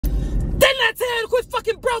I tell you to quit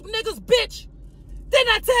fucking broke niggas, bitch? Didn't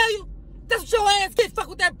I tell you? That's what your ass get, fuck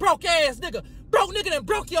with that broke ass nigga. Broke nigga done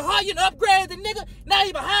broke your heart, you done upgraded, nigga. Now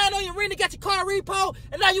you behind on your rent, got your car repo,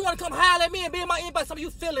 and now you want to come holler at me and be in my inbox. Some of you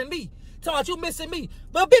feeling me. Talking about you missing me.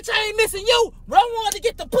 But bitch, I ain't missing you. When I wanted to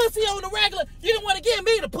get the pussy on the regular, you didn't want to give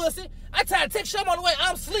me the pussy. I tried to text you on the way,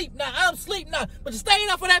 I'm asleep now. But you staying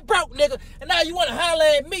off of that broke nigga, and now you want to holler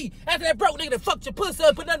at me after that broke nigga that fucked your pussy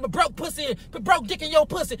up, put nothing but broke pussy in, put broke dick in your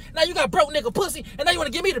pussy. Now you got broke nigga pussy, and now you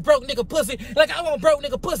want to give me the broke nigga pussy like I want broke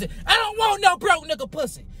nigga pussy. I don't want no broke nigga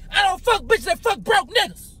pussy. I don't fuck bitches that fuck broke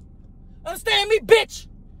niggas. Understand me, bitch?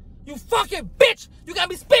 You fucking bitch. You got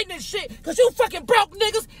me spitting this shit because you fucking broke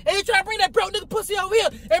niggas and you trying to bring that broke nigga pussy over here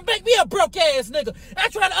and make me a broke ass nigga. I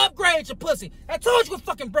trying to upgrade your pussy. I told you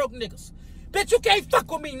fucking broke niggas. Bitch, you can't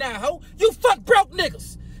fuck with me now, ho. You fuck broke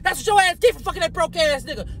niggas. That's what your ass get for fucking that broke ass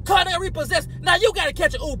nigga. Caught and repossessed. Now you gotta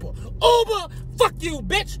catch an Uber. Uber, fuck you,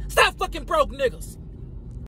 bitch. Stop fucking broke niggas.